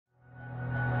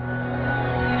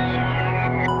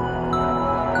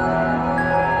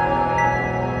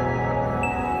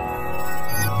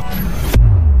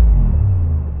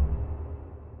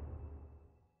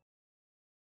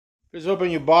Open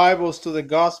your Bibles to the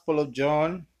Gospel of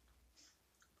John.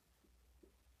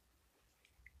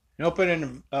 And open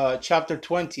in chapter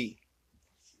 20.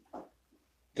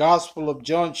 Gospel of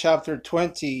John, chapter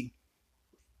 20.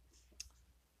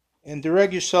 And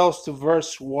direct yourselves to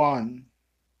verse 1.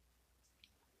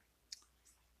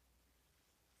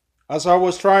 As I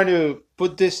was trying to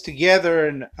put this together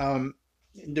and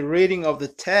in the reading of the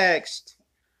text,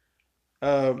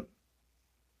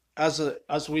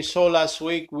 as we saw last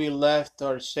week, we left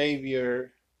our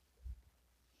Savior,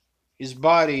 his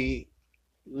body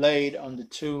laid on the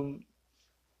tomb,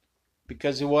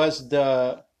 because it was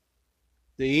the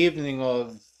evening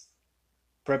of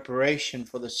preparation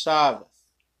for the Sabbath.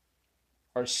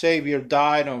 Our Savior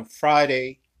died on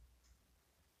Friday,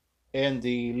 and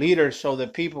the leaders of the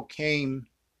people came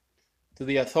to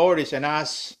the authorities and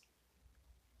asked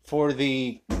for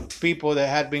the people that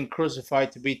had been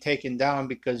crucified to be taken down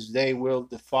because they will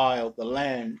defile the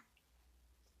land.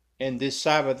 And this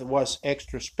Sabbath was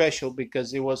extra special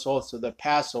because it was also the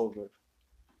Passover.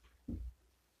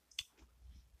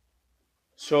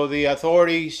 So the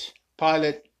authorities,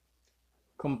 Pilate,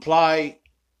 complied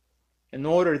in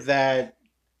order that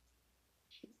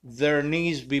their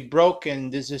knees be broken.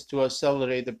 This is to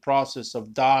accelerate the process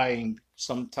of dying.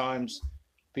 Sometimes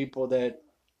people that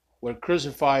were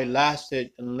crucified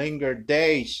lasted and lingered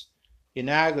days in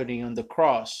agony on the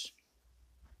cross.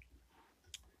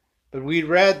 But we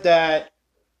read that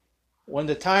when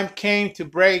the time came to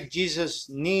break Jesus'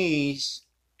 knees,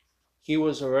 he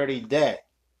was already dead.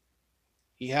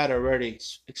 He had already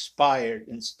expired.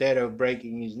 Instead of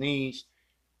breaking his knees,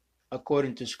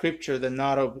 according to scripture,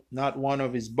 that not one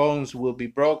of his bones will be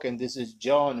broken. This is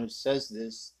John who says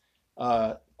this,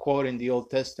 quoting the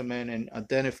Old Testament and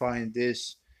identifying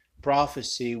this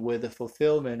prophecy with the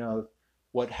fulfillment of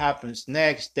what happens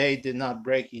next. They did not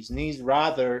break his knees.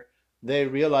 Rather, they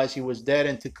realized he was dead,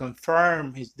 and to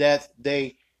confirm his death,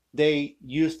 they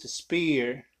used a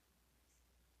spear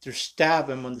to stab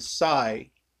him on the side.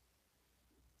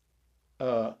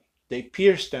 They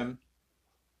pierced him,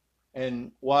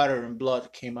 and water and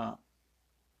blood came out.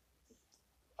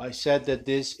 I said that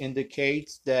this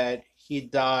indicates that he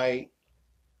died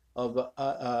of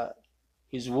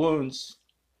his wounds,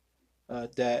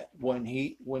 that when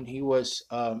he was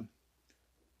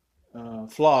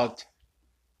flogged,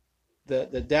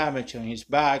 the damage on his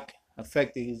back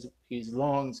affected his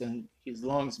lungs, and his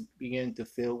lungs began to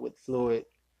fill with fluid.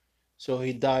 So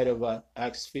he died of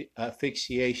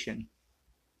asphyxiation.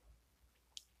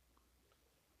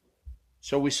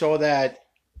 So we saw that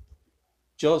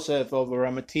Joseph of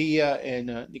Arimathea and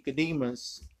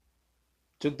Nicodemus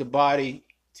took the body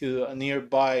to a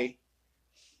nearby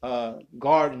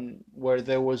garden where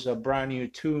there was a brand new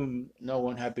tomb no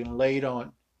one had been laid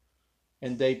on,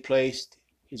 and they placed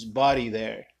his body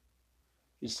there,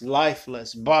 his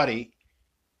lifeless body.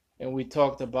 And we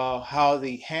talked about how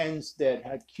the hands that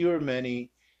had cured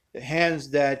many, the hands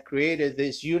that created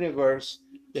this universe,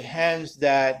 the hands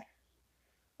that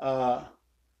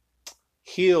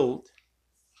healed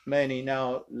many,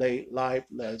 now lay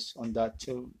lifeless on that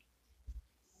tomb.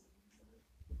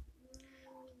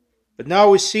 But now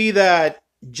we see that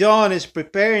John is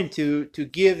preparing to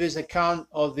give his account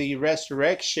of the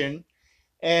resurrection,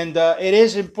 and it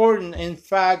is important. In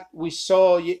fact, we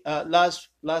saw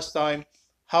last time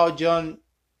how John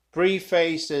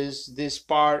prefaces this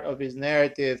part of his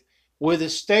narrative with a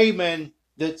statement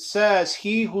that says,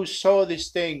 "He who saw these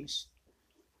things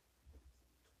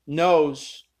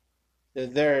knows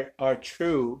that they are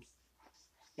true,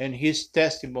 and his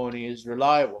testimony is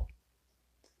reliable."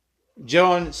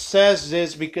 John says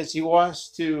this because he wants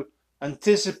to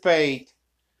anticipate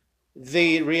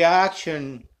the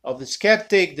reaction of the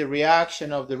skeptic, the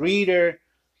reaction of the reader.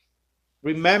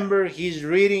 Remember, he's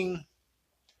reading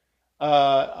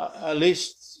at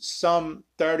least some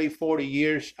 30, 40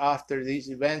 years after these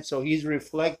events, so he's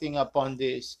reflecting upon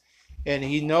this, and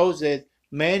he knows that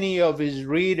many of his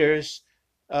readers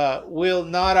will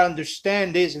not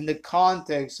understand this in the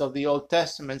context of the Old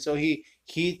Testament. So he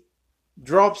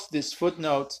drops these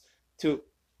footnotes to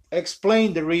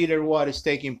explain the reader what is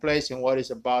taking place and what he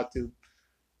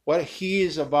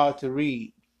is about to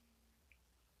read.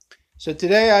 So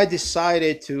today I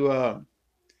decided to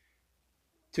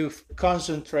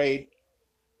concentrate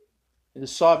on the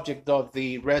subject of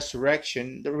the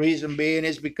resurrection. The reason being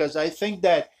is because I think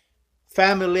that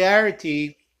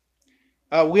familiarity,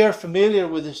 we are familiar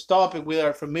with this topic, we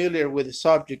are familiar with the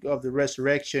subject of the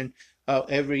resurrection.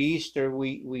 Every Easter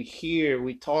we hear,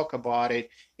 we talk about it,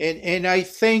 and I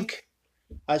think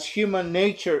as human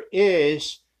nature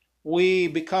is, we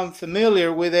become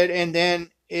familiar with it, and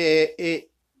then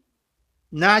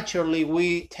naturally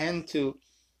we tend to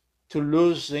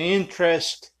lose the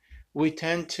interest. We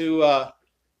tend to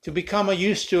become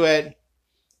used to it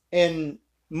and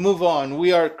move on.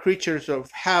 We are creatures of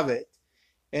habit,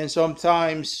 and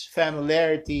sometimes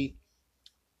familiarity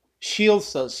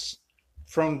shields us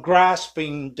from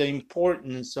grasping the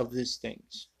importance of these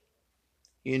things.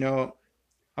 You know,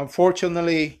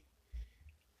 unfortunately,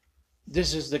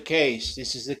 this is the case.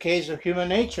 This is the case of human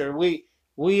nature. We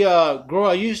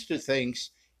grow used to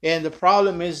things, and the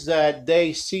problem is that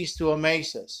they cease to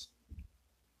amaze us.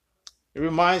 It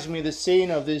reminds me of the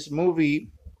scene of this movie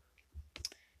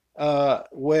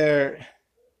where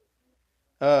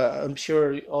I'm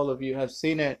sure all of you have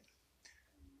seen it,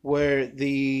 where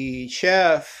the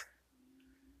chef,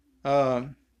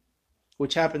 um,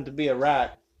 which happened to be a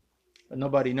rat, but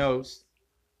nobody knows,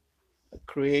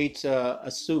 creates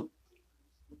a soup,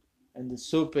 and the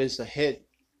soup is a hit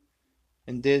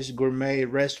in this gourmet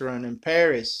restaurant in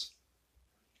Paris.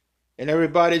 And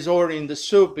everybody's ordering the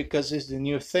soup because it's the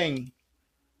new thing.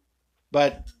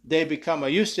 But they become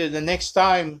used to it. The next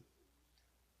time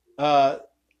uh,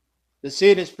 the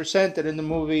scene is presented in the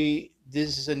movie,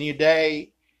 this is a new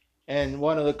day, and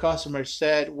one of the customers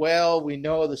said, "Well, we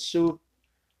know the soup,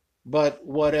 but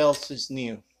what else is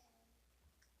new?"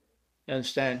 You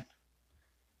understand?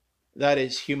 That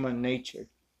is human nature,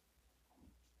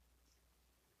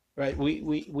 right?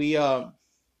 We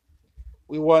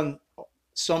want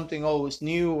something always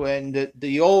new, and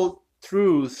the old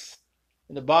truth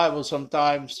in the Bible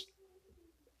sometimes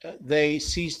they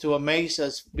cease to amaze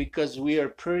us because we are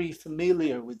pretty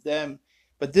familiar with them.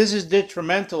 But this is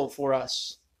detrimental for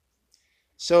us.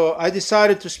 So I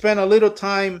decided to spend a little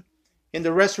time in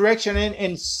the resurrection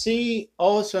and see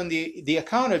also in the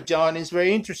account of John. Is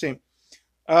very interesting.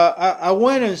 I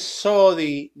went and saw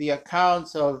the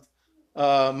accounts of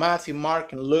Matthew,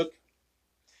 Mark, and Luke,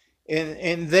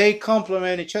 and they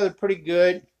complement each other pretty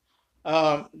good.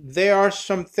 There are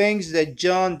some things that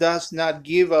John does not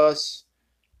give us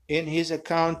in his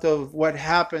account of what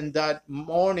happened that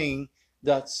morning,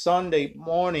 that Sunday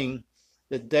morning,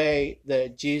 the day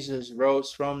that Jesus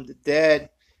rose from the dead.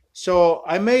 So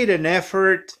I made an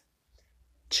effort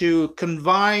to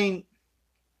combine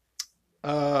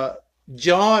uh,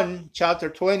 John chapter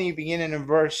 20, beginning in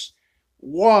verse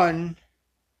 1,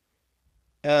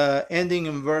 ending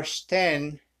in verse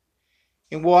 10.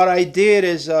 And what I did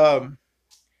is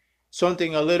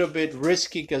something a little bit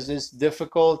risky because it's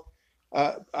difficult.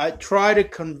 I try to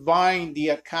combine the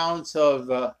accounts of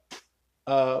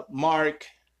Mark,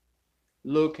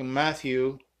 Luke, and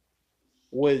Matthew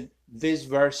with these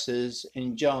verses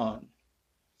in John.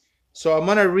 So I'm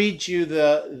going to read you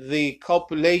the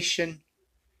compilation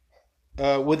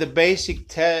with the basic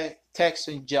text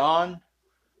in John.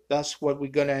 That's what we're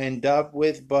going to end up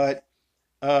with. But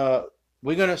we're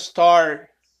going to start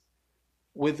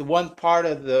with one part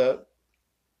of the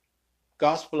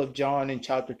Gospel of John in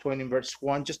chapter 20, verse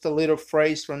 1. Just a little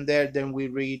phrase from there. Then we're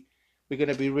going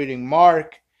to be reading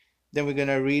Mark. Then we're going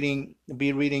to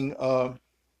be reading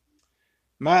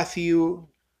Matthew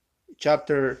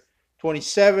chapter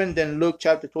 27, then Luke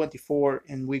chapter 24,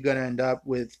 and we're going to end up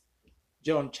with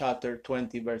John chapter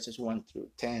 20, verses 1 through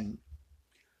 10.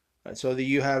 So that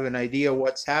you have an idea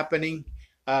what's happening.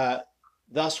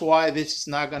 That's why this is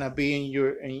not going to be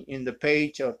in the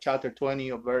page of chapter 20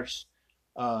 of verse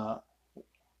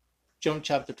John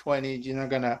chapter 20. You're not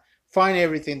going to find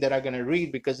everything that I'm going to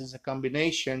read because it's a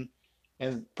combination,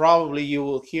 and probably you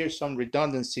will hear some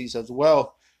redundancies as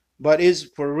well. But it's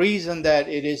for a reason that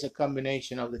it is a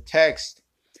combination of the text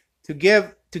to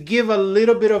give a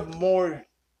little bit of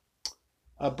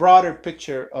a broader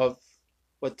picture of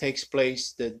what takes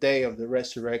place the day of the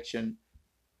resurrection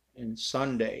and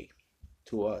Sunday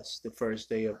to us, the first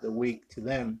day of the week to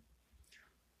them.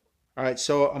 All right,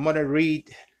 so I'm going to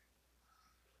read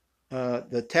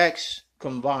the text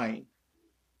combined.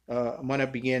 I'm going to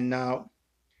begin now.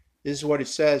 This is what it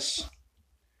says.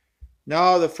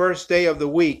 Now the first day of the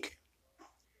week,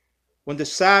 when the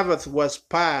Sabbath was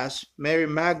past, Mary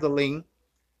Magdalene,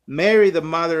 Mary the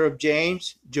mother of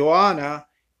James, Joanna,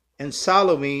 and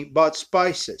Salome bought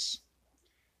spices,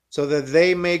 so that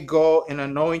they may go and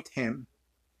anoint him.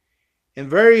 And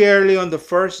very early on the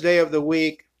first day of the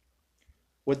week,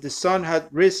 when the sun had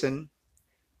risen,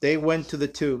 they went to the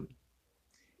tomb.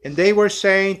 And they were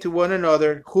saying to one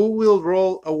another, "Who will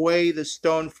roll away the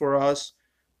stone for us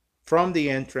from the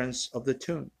entrance of the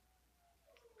tomb?"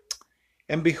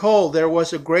 And behold, there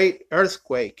was a great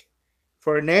earthquake,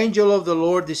 for an angel of the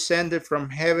Lord descended from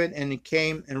heaven, and he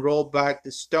came and rolled back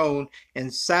the stone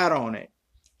and sat on it.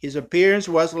 His appearance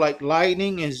was like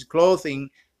lightning, and his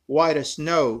clothing white as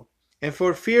snow. And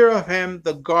for fear of him,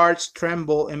 the guards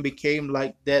trembled and became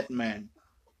like dead men.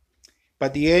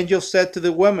 But the angel said to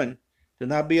the woman, "Do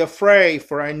not be afraid,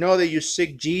 for I know that you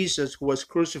seek Jesus who was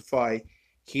crucified.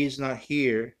 He is not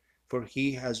here, for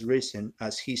he has risen,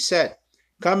 as he said.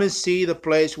 Come and see the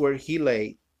place where he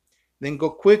lay. Then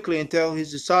go quickly and tell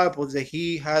his disciples that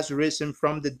he has risen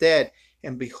from the dead,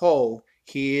 and behold,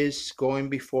 he is going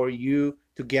before you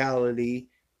to Galilee.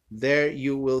 There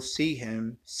you will see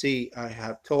him. See, I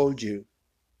have told you."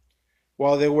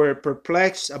 While they were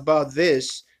perplexed about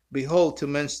this, behold, two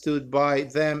men stood by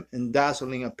them in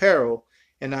dazzling apparel.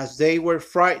 And as they were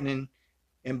frightened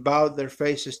and bowed their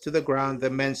faces to the ground, the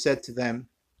men said to them,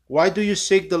 "Why do you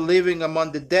seek the living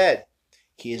among the dead?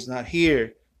 He is not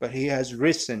here, but he has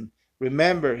risen.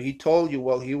 Remember, he told you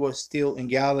while he was still in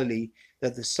Galilee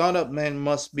that the Son of Man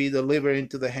must be delivered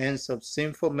into the hands of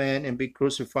sinful men and be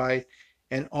crucified,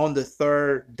 and on the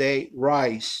third day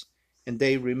rise." And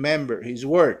they remember his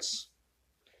words.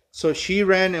 So she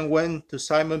ran and went to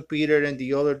Simon Peter and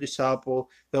the other disciple,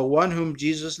 the one whom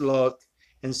Jesus loved,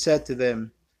 and said to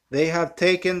them, "They have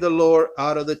taken the Lord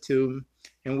out of the tomb,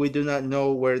 and we do not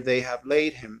know where they have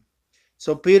laid him."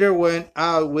 So Peter went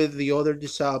out with the other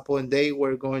disciple, and they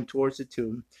were going towards the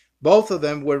tomb. Both of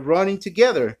them were running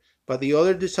together, but the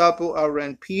other disciple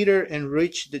outran Peter and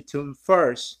reached the tomb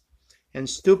first. And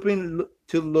stooping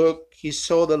to look, he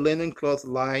saw the linen cloth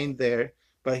lying there,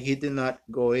 but he did not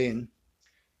go in.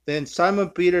 Then Simon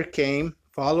Peter came,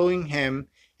 following him,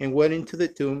 and went into the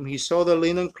tomb. He saw the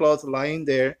linen cloth lying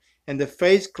there, and the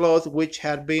face cloth which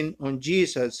had been on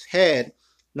Jesus' head,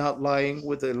 not lying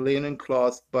with the linen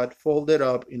cloth, but folded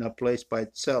up in a place by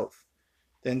itself.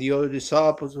 Then the other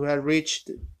disciples who had reached,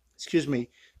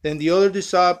 then the other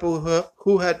disciple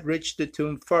who had reached the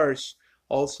tomb first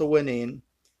also went in,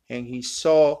 and he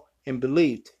saw and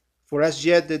believed. For as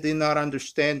yet they did not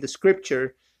understand the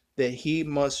scripture that he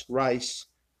must rise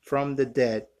from the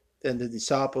dead. Then the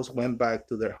disciples went back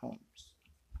to their homes.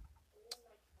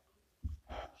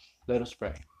 Let us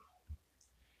pray.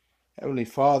 Heavenly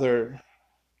Father,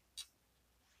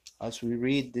 as we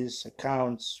read these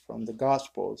accounts from the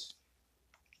Gospels,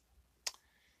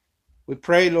 we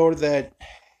pray, Lord, that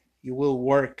you will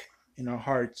work in our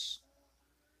hearts,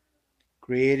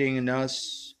 creating in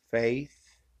us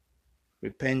faith,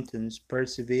 repentance,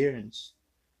 perseverance,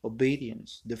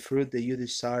 obedience, the fruit that you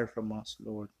desire from us,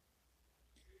 Lord.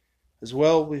 As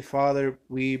well, Father,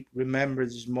 we remember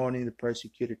this morning the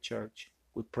persecuted church.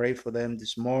 We pray for them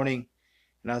this morning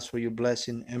and ask for your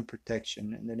blessing and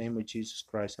protection in the name of Jesus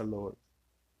Christ our Lord.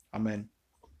 Amen.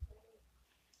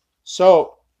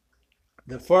 So,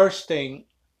 the first thing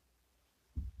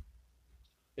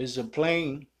is the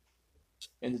plain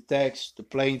in the text, the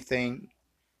plain thing,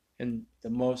 and the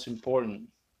most important.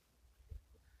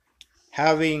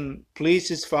 Having pleased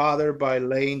his Father by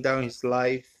laying down his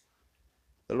life,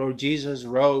 the Lord Jesus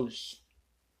rose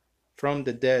from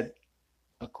the dead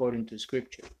according to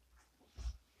Scripture.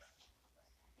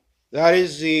 That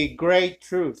is the great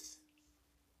truth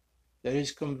that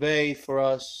is conveyed for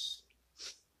us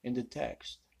in the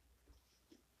text.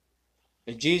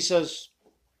 That Jesus,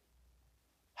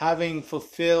 having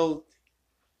fulfilled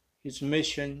his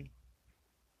mission,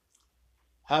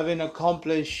 having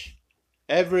accomplished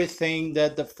everything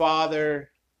that the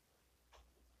Father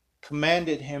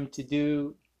commanded him to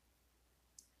do,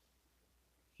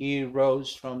 he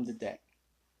rose from the dead.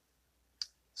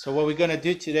 So what we're going to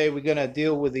do today, we're going to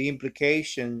deal with the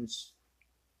implications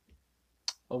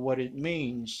of what it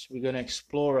means. We're going to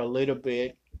explore a little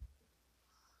bit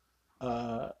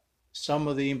some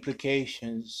of the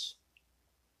implications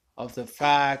of the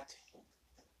fact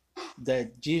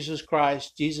that Jesus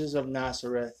Christ, Jesus of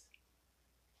Nazareth,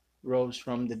 rose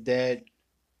from the dead.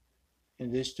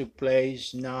 And this took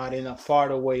place not in a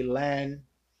faraway land,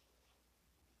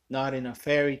 not in a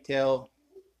fairy tale.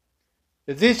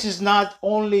 This is not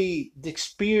only the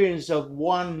experience of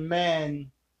one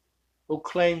man who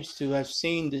claims to have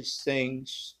seen these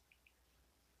things,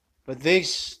 but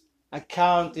this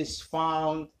account is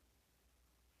found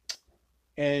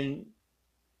in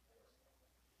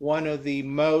one of the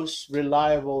most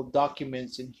reliable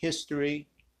documents in history,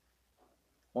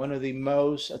 one of the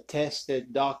most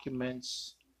attested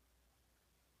documents,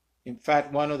 in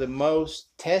fact, one of the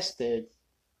most tested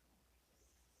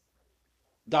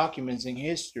documents in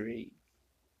history,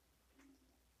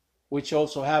 which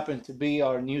also happen to be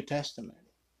our New Testament.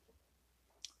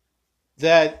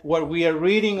 That what we are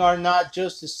reading are not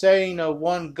just the saying of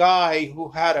one guy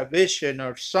who had a vision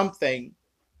or something,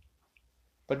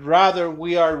 but rather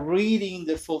we are reading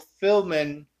the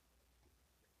fulfillment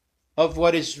of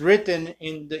what is written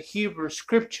in the Hebrew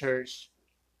scriptures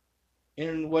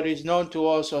in what is known to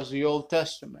us as the Old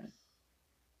Testament.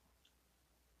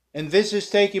 And this is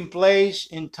taking place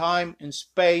in time and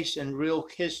space and real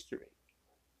history.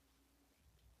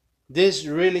 This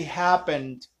really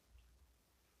happened.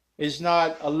 It's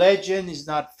not a legend, it's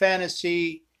not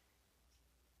fantasy.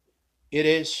 It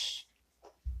is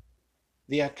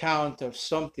the account of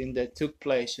something that took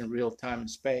place in real time and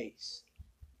space.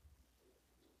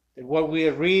 That what we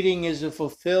are reading is a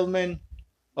fulfillment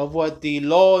of what the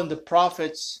law and the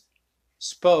prophets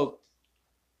spoke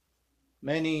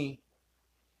many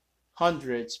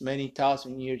hundreds, many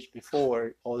thousand years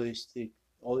before all these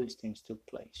things took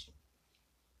place.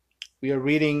 We are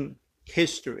reading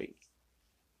history.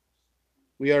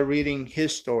 We are reading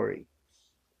his story.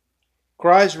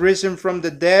 Christ risen from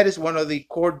the dead is one of the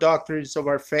core doctrines of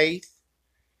our faith.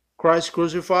 Christ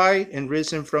crucified and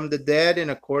risen from the dead in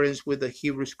accordance with the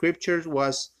Hebrew scriptures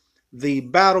was the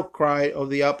battle cry of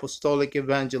the apostolic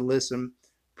evangelism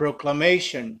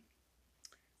proclamation.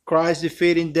 Christ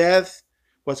defeating death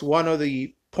was one of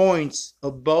the points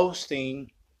of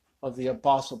boasting of the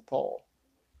Apostle Paul.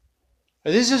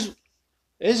 This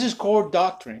is core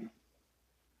doctrine.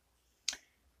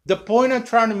 The point I'm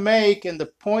trying to make and the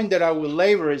point that I will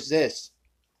labor is this: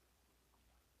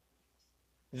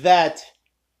 that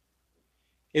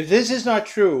if this is not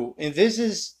true, and this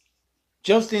is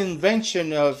just the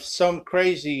invention of some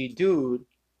crazy dude,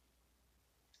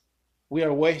 we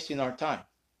are wasting our time.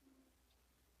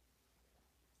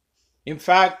 In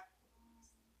fact,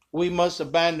 we must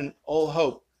abandon all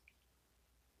hope.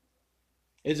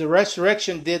 If the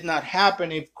resurrection did not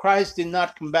happen, if Christ did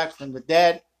not come back from the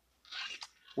dead,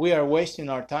 we are wasting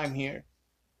our time here.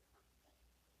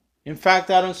 In fact,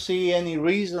 I don't see any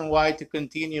reason why to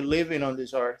continue living on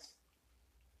this earth,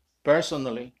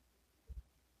 personally,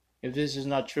 if this is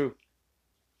not true.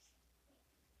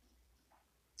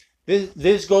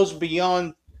 This goes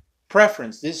beyond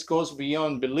preference. This goes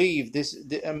beyond belief.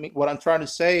 What I'm trying to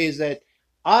say is that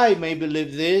I may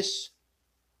believe this,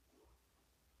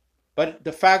 but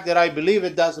the fact that I believe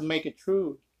it doesn't make it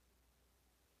true.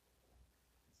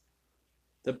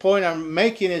 The point I'm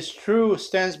making is true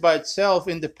stands by itself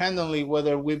independently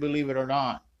whether we believe it or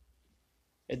not.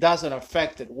 It doesn't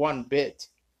affect it one bit.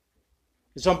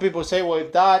 Some people say, well,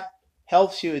 if that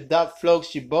helps you, if that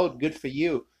floats your boat, good for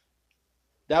you.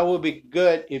 That would be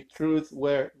good if truth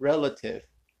were relative,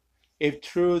 if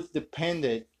truth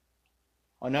depended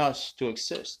on us to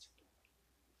exist.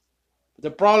 But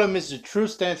the problem is the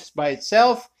truth stands by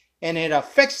itself and it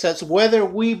affects us whether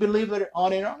we believe it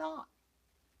on it or not.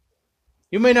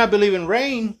 You may not believe in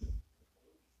rain,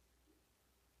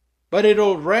 but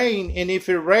it'll rain, and if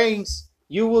it rains,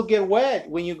 you will get wet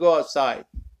when you go outside,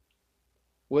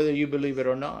 whether you believe it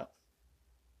or not.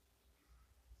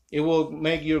 It will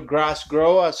make your grass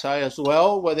grow outside as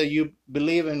well, whether you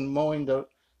believe in mowing the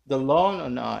lawn or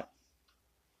not.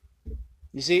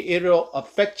 You see, it'll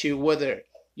affect you whether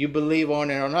you believe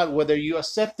on it or not, whether you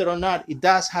accept it or not. It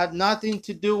does have nothing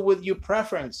to do with your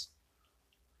preference.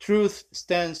 Truth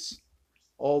stands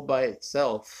all by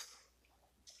itself.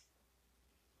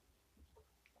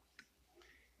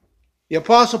 The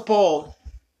Apostle Paul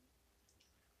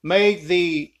made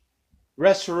the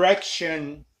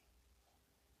resurrection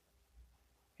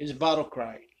his battle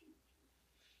cry.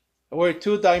 There were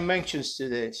two dimensions to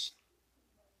this.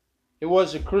 It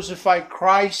was a crucified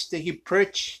Christ that he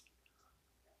preached,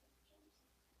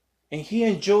 and he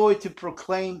enjoyed to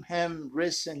proclaim him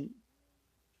risen.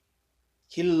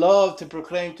 He loved to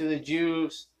proclaim to the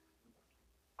Jews,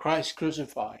 Christ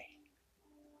crucified.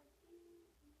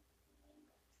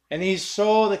 And he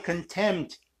saw the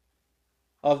contempt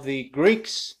of the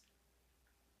Greeks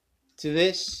to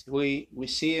this. We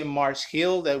see in Mars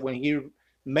Hill that when he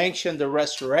mentioned the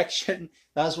resurrection,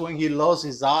 that's when he lost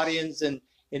his audience in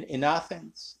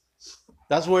Athens.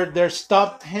 That's where they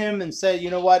stopped him and said, you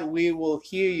know what, we will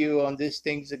hear you on these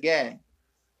things again.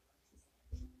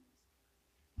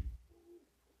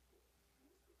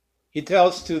 He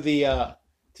tells to the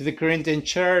Corinthian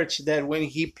church that when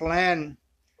he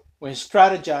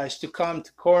strategized to come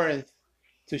to Corinth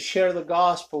to share the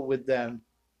gospel with them,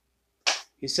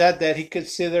 he said that he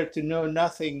considered to know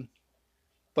nothing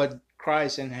but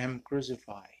Christ and him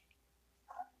crucified.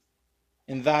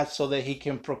 And that so that he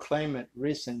can proclaim it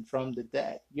risen from the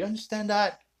dead. You understand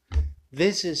that?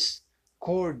 This is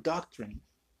core doctrine.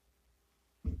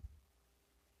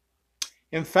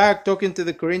 In fact, talking to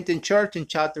the Corinthian church in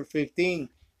chapter 15,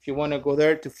 if you want to go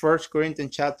there to 1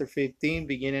 Corinthians chapter 15,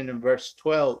 beginning in verse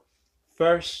 12.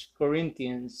 1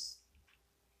 Corinthians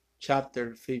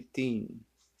chapter 15,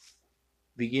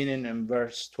 beginning in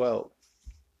verse 12.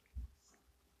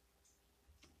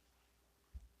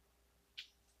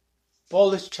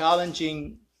 Paul is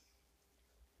challenging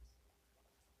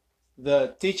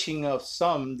the teaching of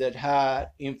some that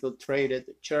had infiltrated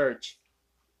the church,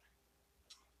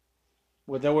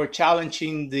 where they were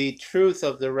challenging the truth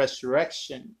of the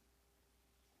resurrection.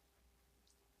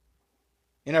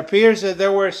 It appears that they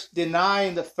were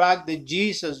denying the fact that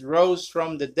Jesus rose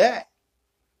from the dead.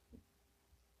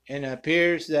 And it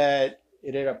appears that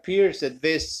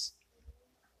this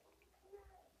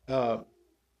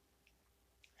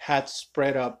had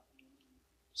spread up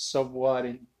somewhat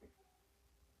in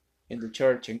the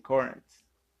church in Corinth.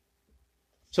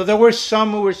 So there were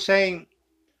some who were saying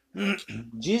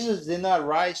Jesus did not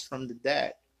rise from the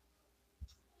dead.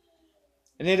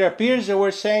 And it appears they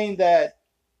were saying that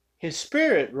his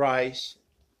spirit rise,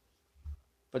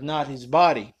 but not his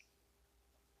body.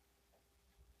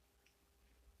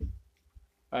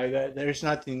 There's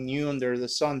nothing new under the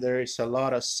sun. There is a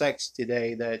lot of sects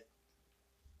today that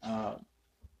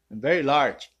very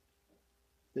large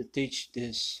that teach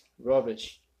this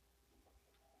rubbish.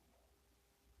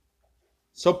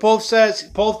 So Paul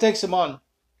takes them on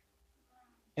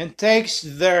and takes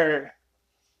their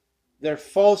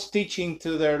false teaching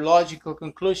to their logical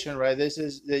conclusion, right?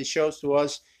 It shows to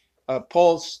us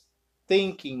Paul's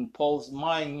thinking, Paul's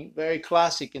mind, very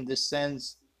classic in this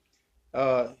sense.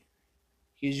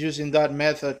 He's using that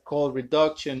method called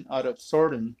reduction ad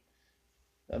absurdum.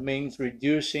 That means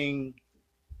reducing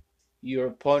your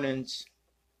opponent's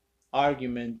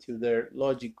argument to their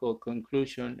logical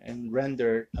conclusion and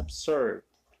render absurd,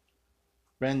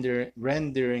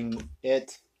 rendering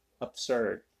it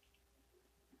absurd.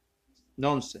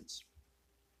 Nonsense.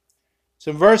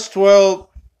 So in verse 12,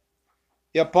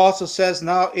 the apostle says,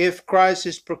 now if Christ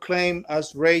is proclaimed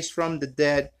as raised from the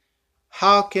dead,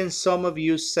 how can some of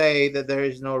you say that there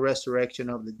is no resurrection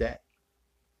of the dead?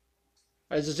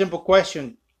 It's a simple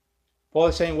question. Paul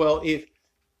is saying, well,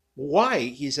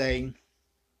 he's saying,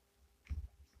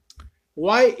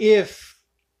 why if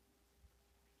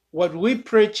what we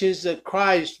preach is that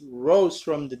Christ rose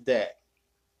from the dead?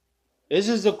 This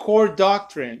is the core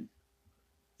doctrine.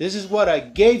 This is what I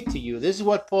gave to you. This is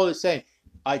what Paul is saying.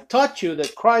 I taught you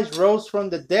that Christ rose from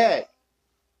the dead.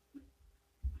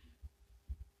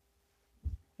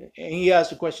 And he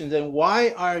asks the question then,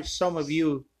 why are some of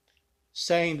you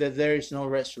saying that there is no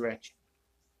resurrection?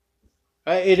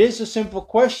 It is a simple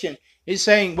question. He's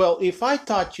saying, well, if I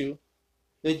taught you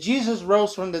that Jesus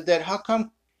rose from the dead, how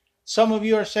come some of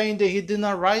you are saying that he did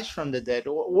not rise from the dead?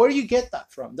 Where do you get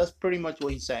that from? That's pretty much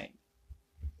what he's saying.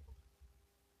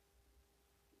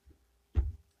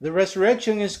 The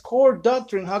resurrection is core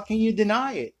doctrine. How can you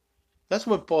deny it? That's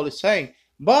what Paul is saying.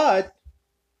 But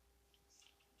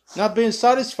not being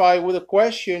satisfied with the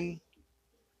question,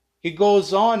 he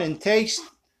goes on and takes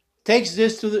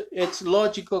this to its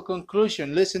logical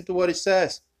conclusion. Listen to what it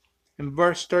says. In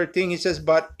verse 13, he says,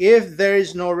 but if there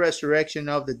is no resurrection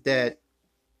of the dead,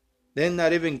 then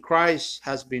not even Christ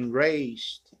has been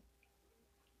raised.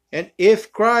 And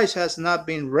if Christ has not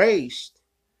been raised,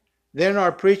 then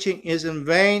our preaching is in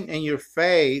vain and your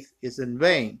faith is in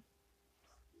vain.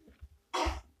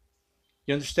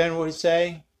 You understand what he's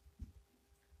saying?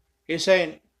 He's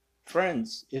saying,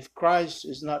 friends, if Christ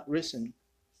is not risen,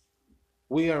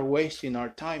 we are wasting our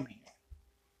time here.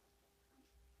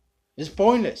 It's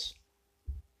pointless.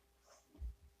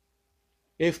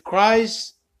 If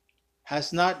Christ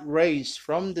has not raised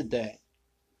from the dead,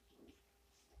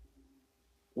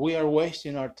 we are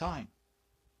wasting our time.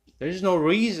 There's no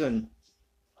reason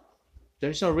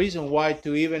why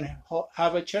to even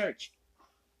have a church.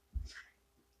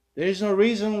 There's no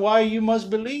reason why you must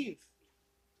believe.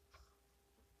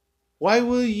 Why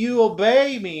will you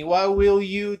obey me? Why will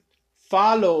you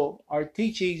follow our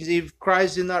teachings if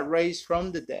Christ did not rise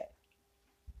from the dead?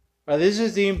 But this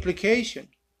is the implication.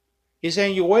 He's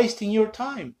saying you're wasting your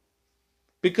time.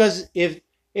 Because if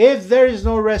there is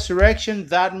no resurrection,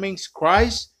 that means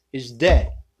Christ is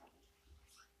dead.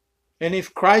 And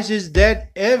if Christ is dead,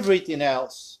 everything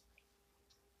else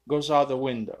goes out the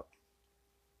window.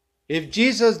 If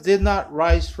Jesus did not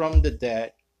rise from the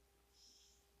dead,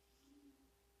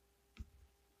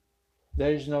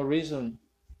 there is no reason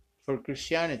for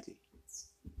Christianity.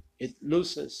 It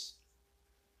loses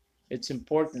its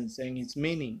importance and its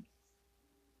meaning.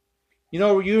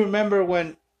 You remember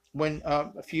when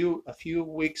a few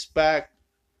weeks back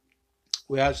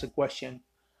we asked the question,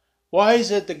 why is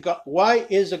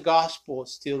the gospel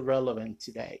still relevant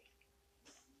today?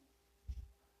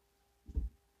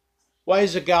 Why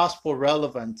is the gospel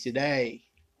relevant today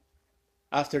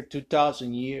after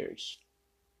 2,000 years?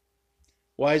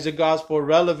 Why is the gospel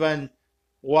relevant?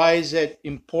 Why is it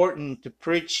important to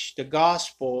preach the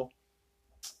gospel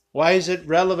Why is it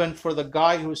relevant for the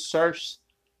guy who serves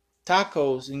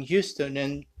tacos in Houston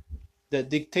and the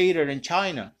dictator in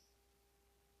China?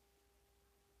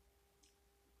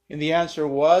 And the answer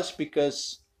was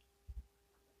because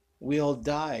we all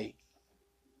die.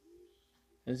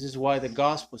 This is why the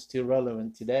gospel is still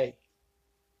relevant today.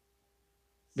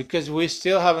 Because we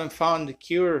still haven't found the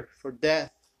cure for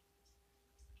death.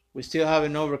 We still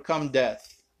haven't overcome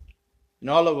death. And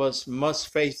all of us must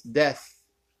face death.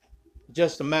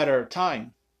 Just a matter of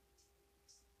time.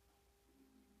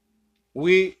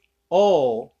 We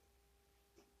all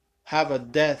have a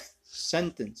death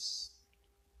sentence.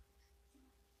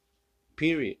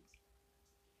 Period.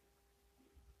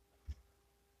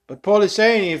 But Paul is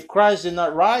saying if Christ did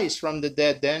not rise from the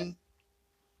dead, then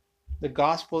the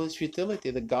gospel is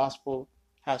futility. The gospel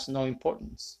has no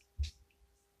importance.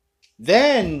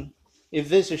 Then, if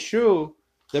this is true,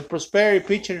 the prosperity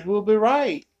preachers will be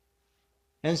right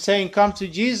and saying come to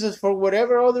Jesus for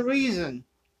whatever other reason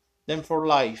than for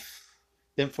life,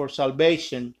 than for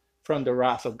salvation from the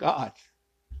wrath of God.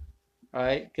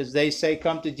 Right? Because they say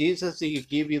come to Jesus, he'll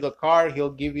give you the car,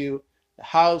 he'll give you the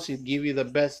house, he'll give you the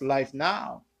best life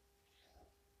now.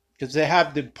 Because they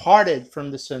have departed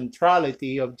from the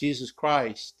centrality of Jesus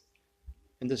Christ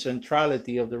and the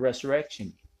centrality of the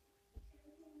resurrection.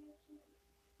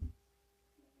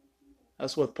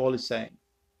 That's what Paul is saying.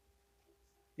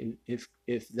 If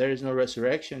there is no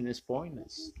resurrection, it's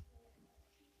pointless.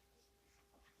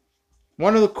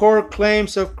 One of the core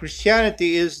claims of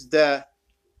Christianity is that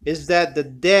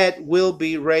the dead will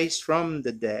be raised from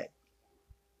the dead.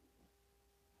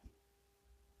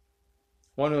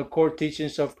 One of the core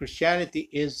teachings of Christianity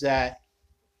is that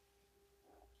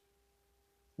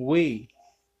when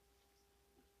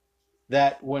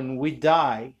we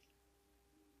die,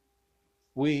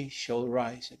 we shall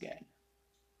rise again.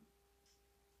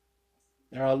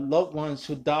 There are loved ones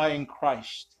who die in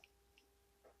Christ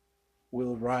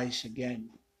will rise again.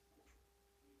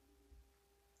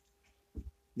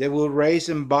 They will rise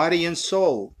in body and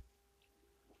soul.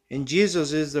 And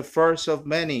Jesus is the first of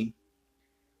many,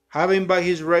 having by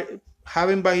his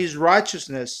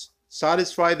righteousness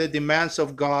satisfied the demands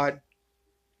of God,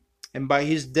 and by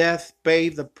his death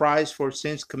paid the price for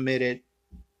sins committed.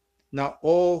 Now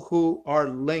all who are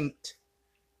linked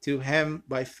to him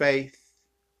by faith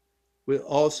will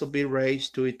also be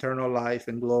raised to eternal life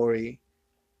and glory,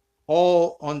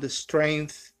 all on the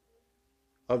strength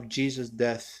of Jesus'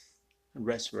 death and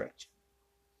resurrection.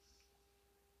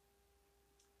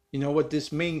 You know what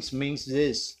this means? Means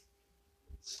this,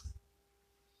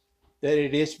 that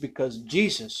it is because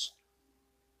Jesus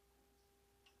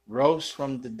rose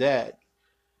from the dead,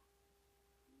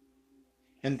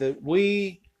 and that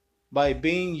we, by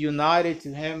being united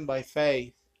to him by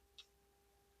faith,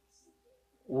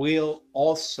 will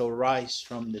also rise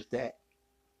from the dead.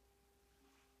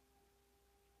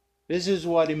 This is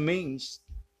what it means.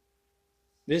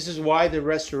 This is why the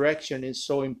resurrection is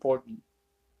so important.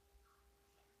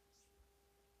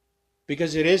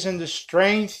 Because it is in the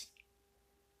strength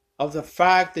of the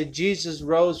fact that Jesus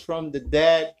rose from the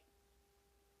dead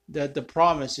that the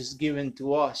promise is given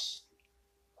to us.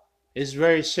 It's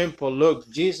very simple. Look,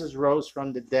 Jesus rose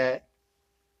from the dead.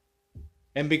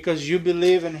 And because you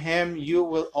believe in him, you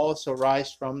will also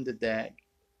rise from the dead.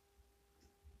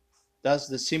 That's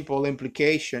the simple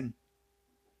implication.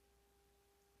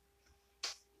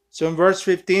 So in verse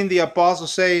 15, the apostle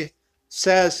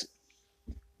says,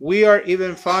 we are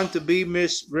even found to be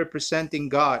misrepresenting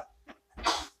God.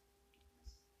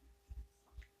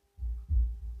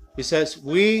 He says,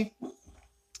 we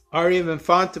are even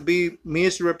found to be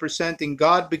misrepresenting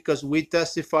God because we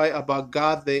testify about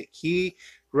God that he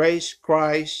raised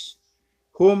Christ,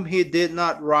 whom he did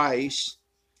not rise,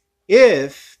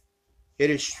 if it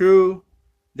is true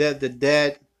that the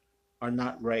dead are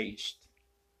not raised.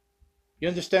 You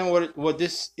understand what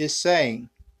this is saying?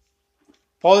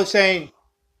 Paul is saying,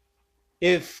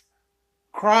 if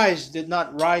Christ did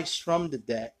not rise from the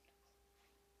dead,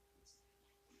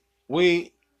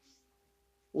 we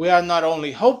are not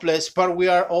only hopeless, but we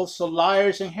are also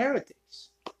liars and heretics.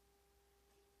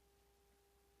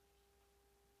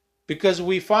 Because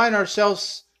we find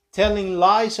ourselves telling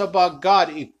lies about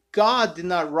God. If God did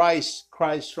not rise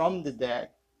Christ from the dead,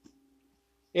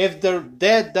 if the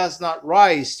dead does not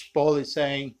rise, Paul is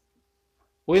saying,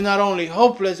 we're not only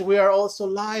hopeless, we are also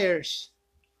liars.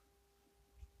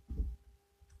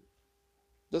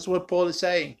 That's what Paul is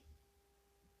saying.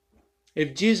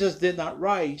 If Jesus did not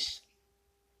rise,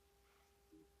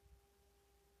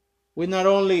 we're not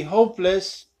only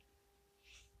hopeless,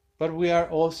 but we are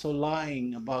also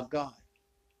lying about God.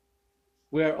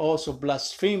 We are also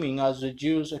blaspheming as the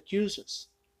Jews accuse us.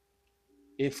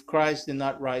 if Christ did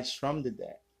not rise from the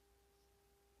dead.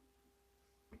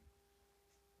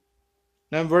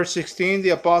 Now in verse 16, the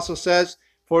apostle says,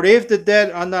 "For if the dead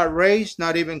are not raised,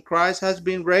 not even Christ has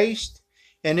been raised.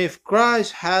 And if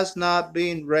Christ has not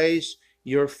been raised,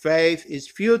 your faith is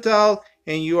futile,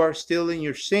 and you are still in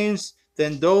your sins.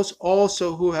 Then those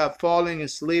also who have fallen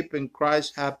asleep in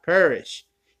Christ have perished.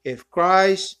 If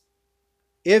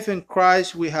in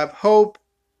Christ we have hope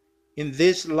in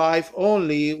this life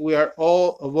only, we are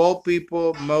all of all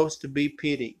people most to be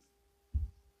pitied."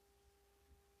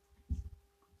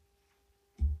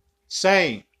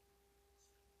 Saying,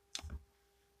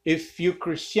 if your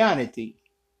Christianity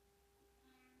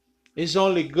is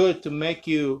only good to make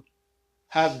you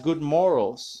have good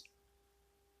morals,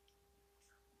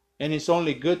 and it's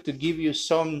only good to give you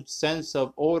some sense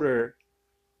of order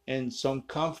and some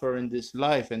comfort in this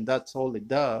life, and that's all it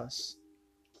does.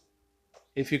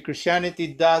 If your Christianity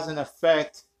doesn't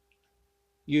affect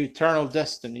your eternal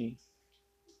destiny,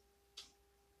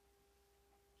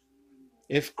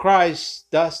 if Christ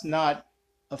does not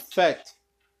affect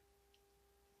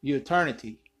your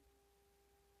eternity,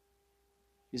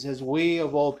 he says, we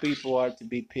of all people are to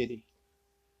be pitied.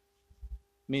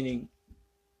 Meaning,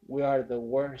 we are the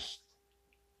worst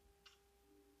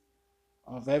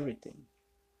of everything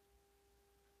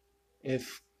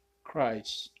if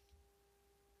Christ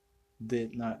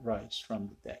did not rise from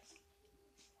the dead.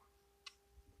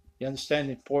 You understand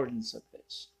the importance of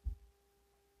this?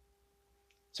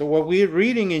 So what we're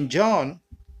reading in John,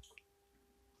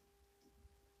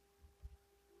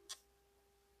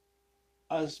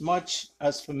 as much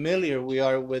as familiar we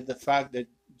are with the fact that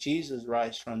Jesus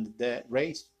raised from the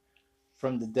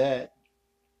dead,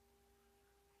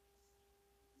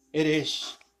 it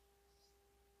is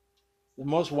the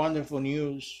most wonderful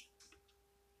news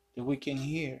that we can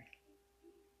hear.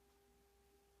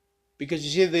 Because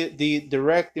you see, the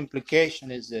direct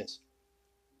implication is this: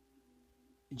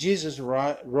 Jesus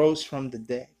rose from the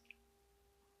dead.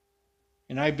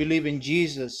 And I believe in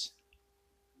Jesus.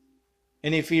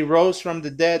 And if he rose from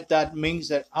the dead, that means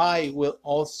that I will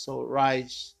also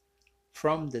rise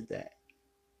from the dead.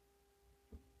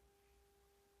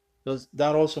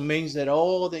 That also means that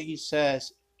all that he said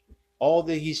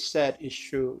is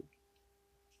true.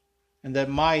 And that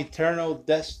my eternal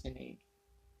destiny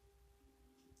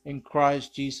in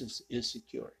Christ Jesus is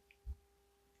secure.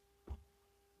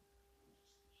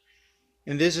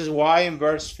 And this is why in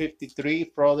verse 53,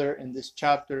 further in this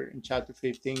chapter, in chapter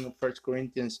 15 of 1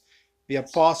 Corinthians, the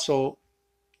apostle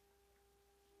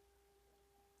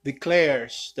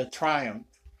declares the triumph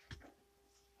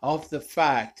of the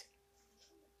fact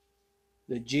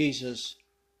that Jesus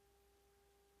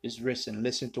is risen.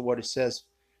 Listen to what it says.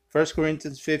 1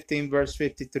 Corinthians 15, verse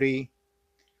 53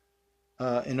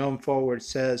 and on forward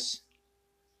says,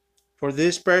 "For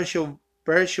this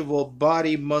perishable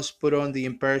body must put on the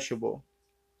imperishable,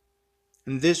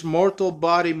 and this mortal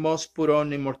body must put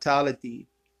on immortality.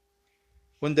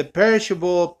 When the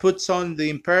perishable puts on the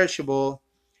imperishable,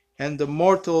 and the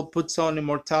mortal puts on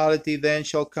immortality, then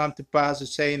shall come to pass the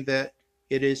saying that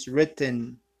it is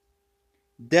written,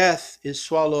 Death is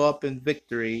swallowed up in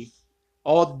victory.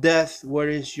 All death, where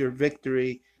is your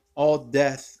victory? All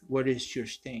death, where is your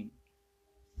sting?"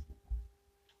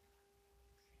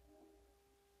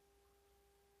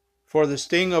 For the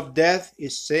sting of death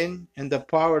is sin, and the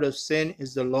power of sin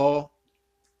is the law.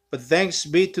 But thanks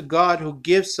be to God who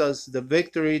gives us the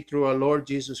victory through our Lord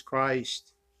Jesus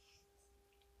Christ.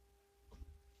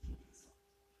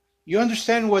 You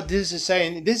understand what this is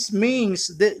saying? This means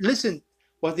that, listen,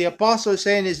 what the apostle is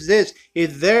saying is this: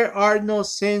 if there are no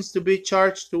sins to be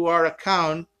charged to our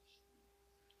account,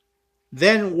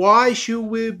 then why should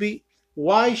we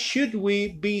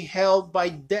be held by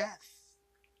death?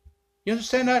 You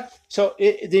understand that? So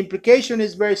the implication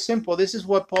is very simple. This is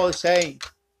what Paul is saying.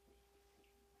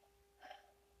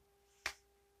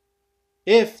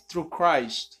 If through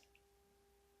Christ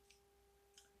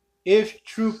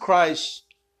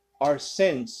our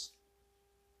sins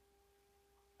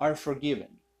are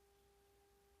forgiven.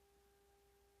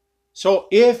 So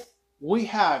if we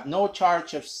have no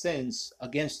charge of sins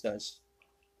against us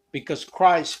because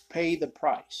Christ paid the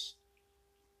price,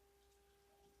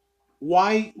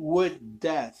 why would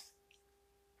death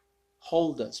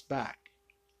hold us back?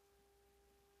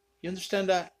 You understand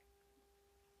that?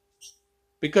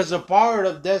 Because the power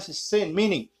of death is sin,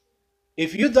 meaning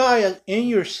if you die in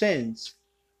your sins,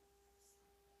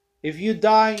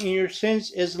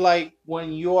 it's like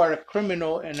when you are a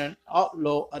criminal and an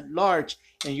outlaw at large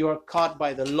and you are caught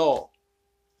by the law.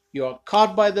 You are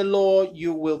caught by the law,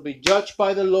 you will be judged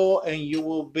by the law, and you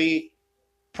will be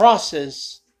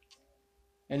processed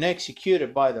and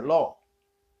executed by the law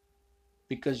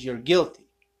because you're guilty.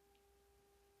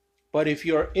 But if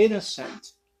you're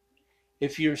innocent,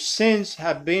 if your sins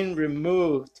have been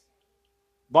removed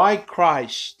by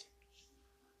Christ,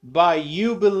 by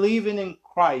you believing in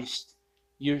Christ,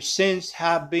 your sins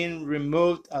have been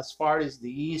removed as far as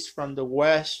the east from the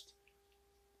west,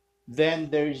 then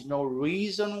there is no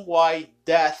reason why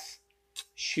death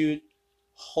should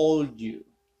hold you.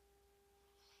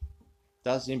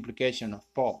 That's the implication of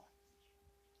Paul.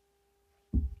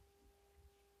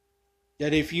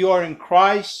 That if you are in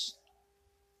Christ,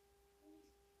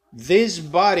 this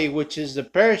body, which is the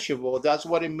perishable, that's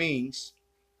what it means.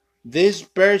 This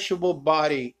perishable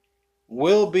body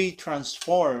will be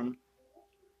transformed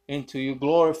into your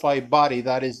glorified body,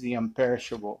 that is the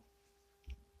imperishable.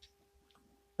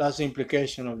 That's the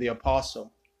implication of the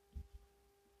apostle.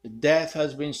 The death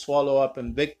has been swallowed up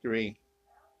in victory,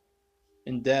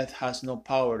 and death has no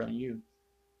power on you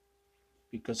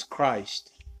because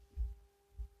Christ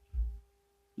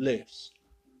lives,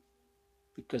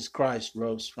 because Christ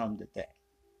rose from the dead.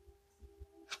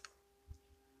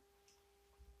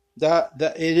 That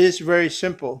it is very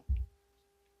simple,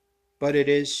 but it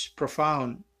is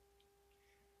profound.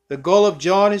 The goal of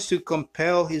John is to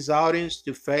compel his audience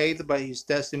to faith by his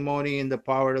testimony in the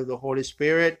power of the Holy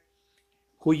Spirit,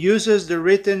 who uses the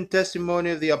written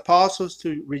testimony of the apostles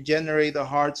to regenerate the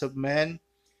hearts of men,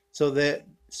 so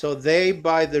they,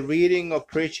 by the reading or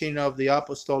preaching of the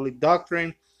apostolic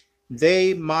doctrine,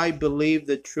 they might believe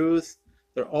the truth,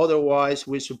 that otherwise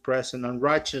we suppress an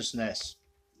unrighteousness.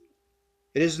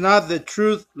 It is not that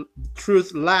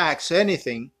truth lacks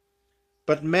anything,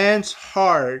 but man's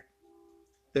heart,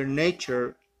 their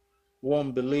nature,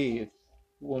 won't believe,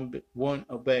 won't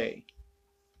obey.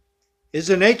 It's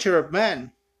the nature of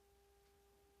man.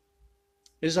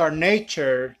 It's our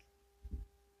nature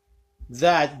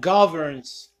that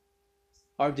governs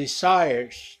our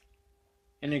desires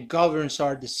and it governs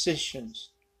our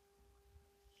decisions.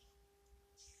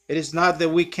 It is not that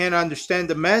we can't understand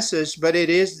the message, but it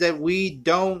is that we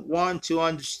don't want to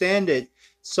understand it.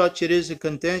 Such it is the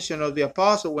contention of the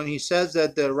apostle when he says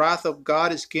that the wrath of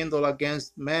God is kindled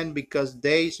against men because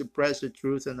they suppress the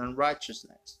truth and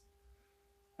unrighteousness.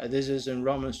 This is in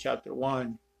Romans chapter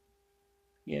 1,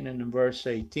 and in verse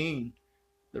 18.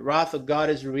 The wrath of God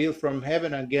is revealed from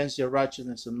heaven against the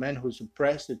unrighteousness of men who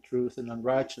suppress the truth and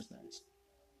unrighteousness.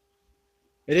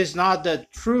 It is not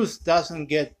that truth doesn't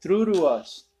get through to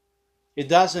us. It's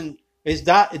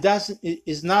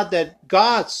not that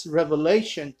God's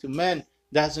revelation to men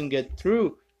doesn't get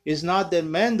through. It's not that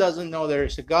man doesn't know there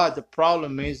is a God. The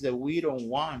problem is that we don't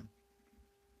want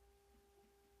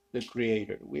the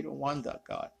Creator. We don't want that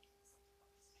God.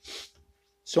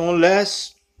 So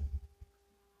unless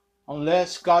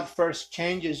God first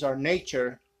changes our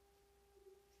nature,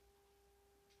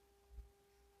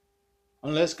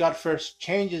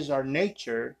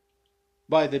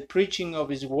 by the preaching of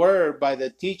his word, by the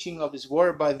teaching of his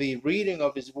word, by the reading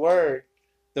of his word,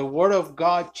 the word of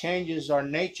God changes our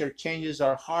nature, changes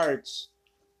our hearts,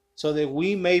 so that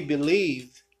we may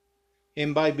believe,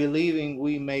 and by believing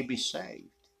we may be saved.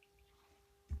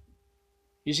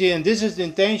 You see, and this is the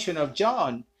intention of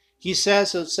John. He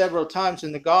says it several times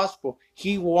in the gospel.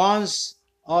 He wants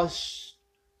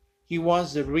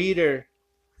the reader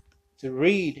to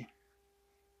read,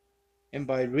 and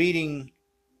by reading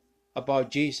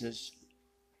about Jesus,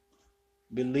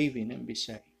 believing and be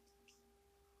saved.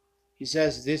 He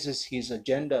says this is his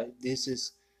agenda. This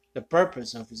is the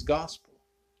purpose of his gospel.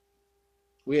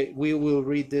 We will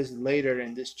read this later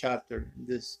in this chapter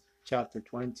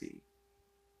 20.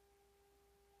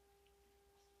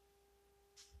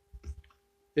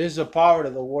 This is the power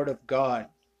of the Word of God.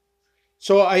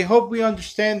 So I hope we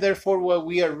understand, therefore, what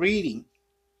we are reading.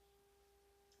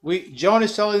 John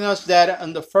is telling us that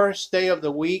on the first day of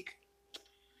the week,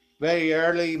 very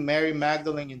early, Mary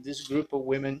Magdalene and this group of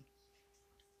women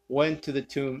went to the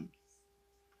tomb.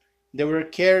 They were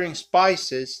carrying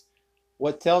spices,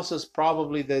 what tells us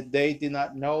probably that they did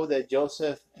not know that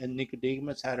Joseph and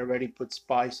Nicodemus had already put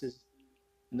spices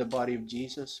in the body of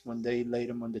Jesus when they laid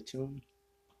him on the tomb.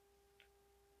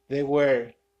 They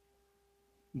were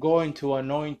going to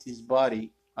anoint his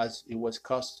body as it was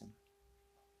custom.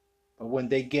 But when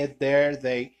they get there,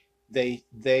 they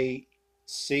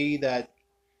see that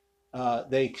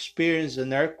they experience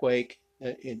an earthquake.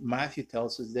 Matthew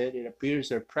tells us that it appears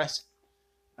they're present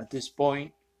at this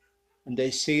point, and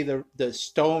they see the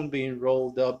stone being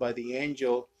rolled up by the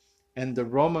angel, and the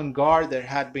Roman guard that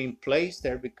had been placed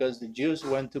there, because the Jews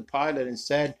went to Pilate and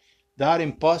said, that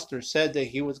impostor said that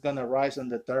he was going to rise on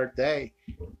the third day,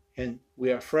 and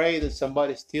we are afraid that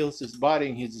somebody steals his body.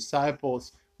 And his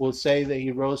disciples will say that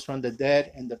he rose from the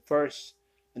dead, and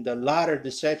the latter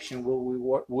deception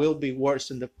will be worse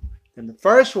than the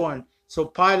first one. So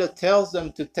Pilate tells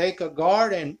them to take a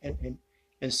guard and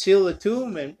seal the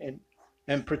tomb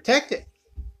and protect it.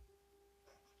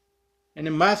 And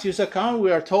in Matthew's account,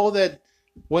 we are told that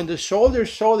when the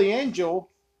soldiers saw the angel,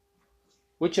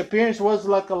 which appearance was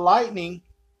like a lightning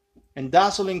and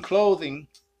dazzling clothing,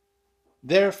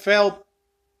 there fell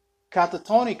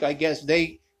catatonic. I guess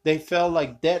they felt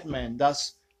like dead men.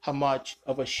 That's how much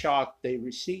of a shock they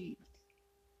received.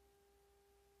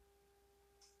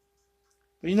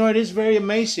 But it is very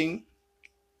amazing,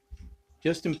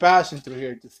 just in passing through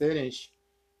here to finish,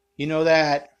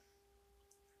 that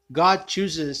God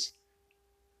chooses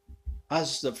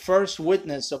as the first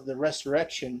witness of the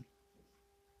resurrection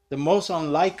the most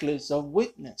unlikeliest of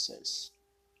witnesses.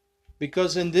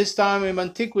 Because in this time of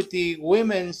antiquity,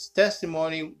 women's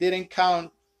testimony didn't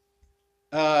count.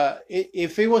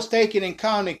 If it was taken in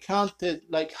count, it counted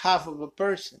like half of a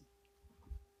person.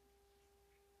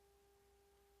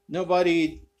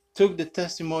 Nobody took the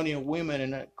testimony of women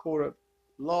in a court of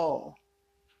law.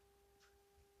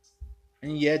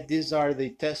 And yet these are the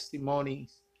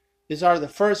testimonies. These are the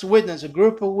first witness, a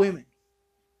group of women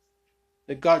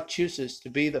that God chooses to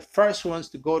be the first ones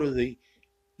to go to the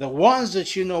ones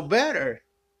that you know better,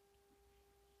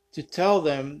 to tell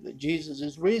them that Jesus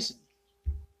is risen.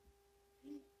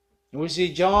 And we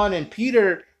see John and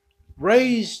Peter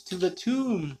raised to the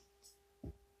tomb,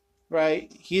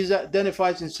 right? He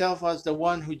identifies himself as the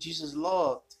one who Jesus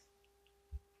loved.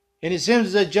 And it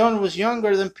seems that John was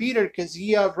younger than Peter because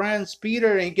he outruns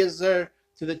Peter and he gets there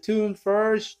to the tomb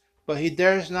first, but he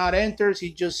dares not enter.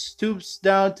 He just stoops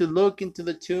down to look into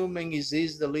the tomb and he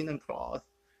sees the linen cloth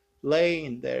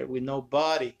laying there with no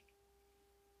body.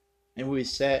 And we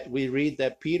read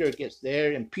that Peter gets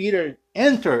there and Peter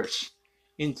enters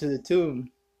into the tomb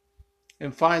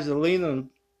and finds the linen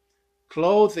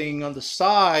clothing on the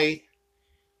side,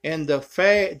 and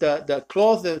the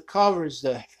cloth that covers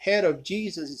the head of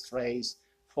Jesus' face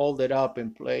folded up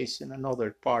and placed in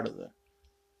another part of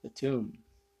the tomb.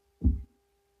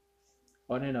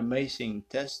 What an amazing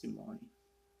testimony.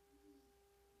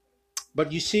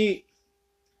 But you see,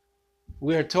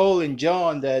 we are told in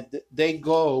John that they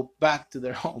go back to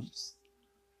their homes.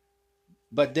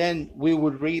 But then we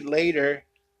would read later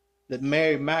that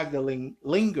Mary Magdalene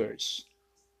lingers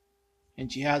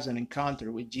and she has an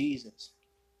encounter with Jesus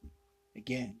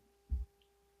again.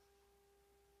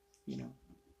 In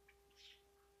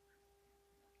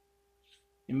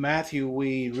Matthew,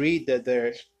 we read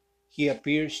that he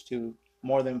appears to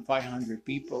more than 500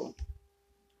 people.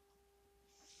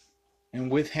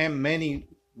 And with him, many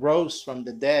rose from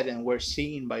the dead and were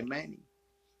seen by many.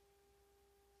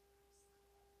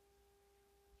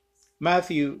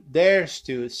 Matthew dares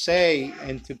to say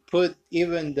and to put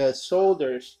even the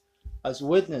soldiers as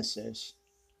witnesses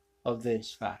of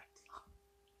this fact.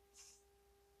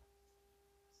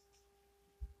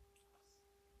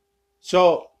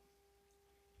 So,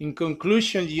 in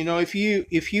conclusion,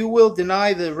 if you will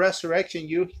deny the resurrection,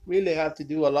 you really have to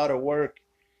do a lot of work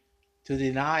to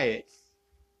deny it.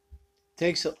 It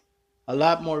takes a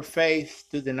lot more faith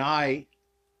to deny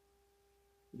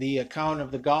the account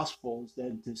of the Gospels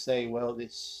than to say, well,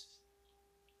 this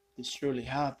truly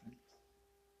happened.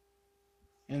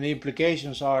 And the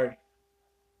implications are,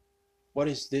 what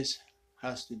is this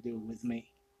has to do with me?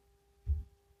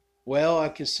 Well, I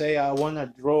could say I want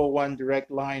to draw one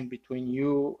direct line between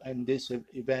you and this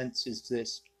event is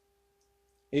this.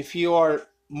 If you are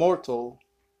mortal,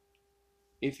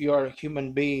 if you are a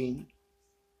human being,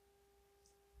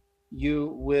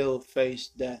 you will face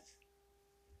death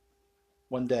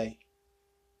one day.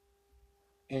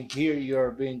 And here you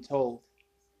are being told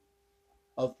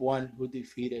of one who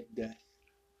defeated death.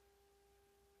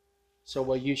 So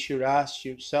what you should ask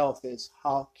yourself is,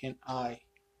 how can I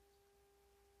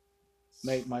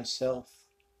make myself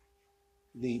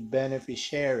the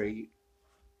beneficiary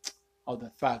of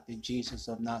the fact that Jesus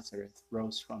of Nazareth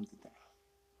rose from the dead?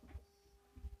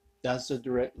 That's the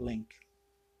direct link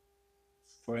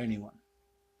for anyone.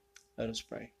 Let us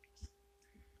pray.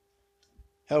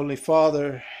 Heavenly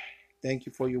Father, thank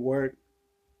you for your word.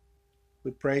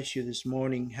 We praise you this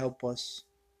morning. Help us.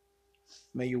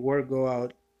 May your word go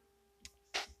out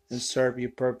and serve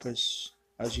your purpose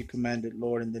as you commanded,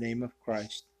 Lord, in the name of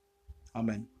Christ.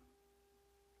 Amen.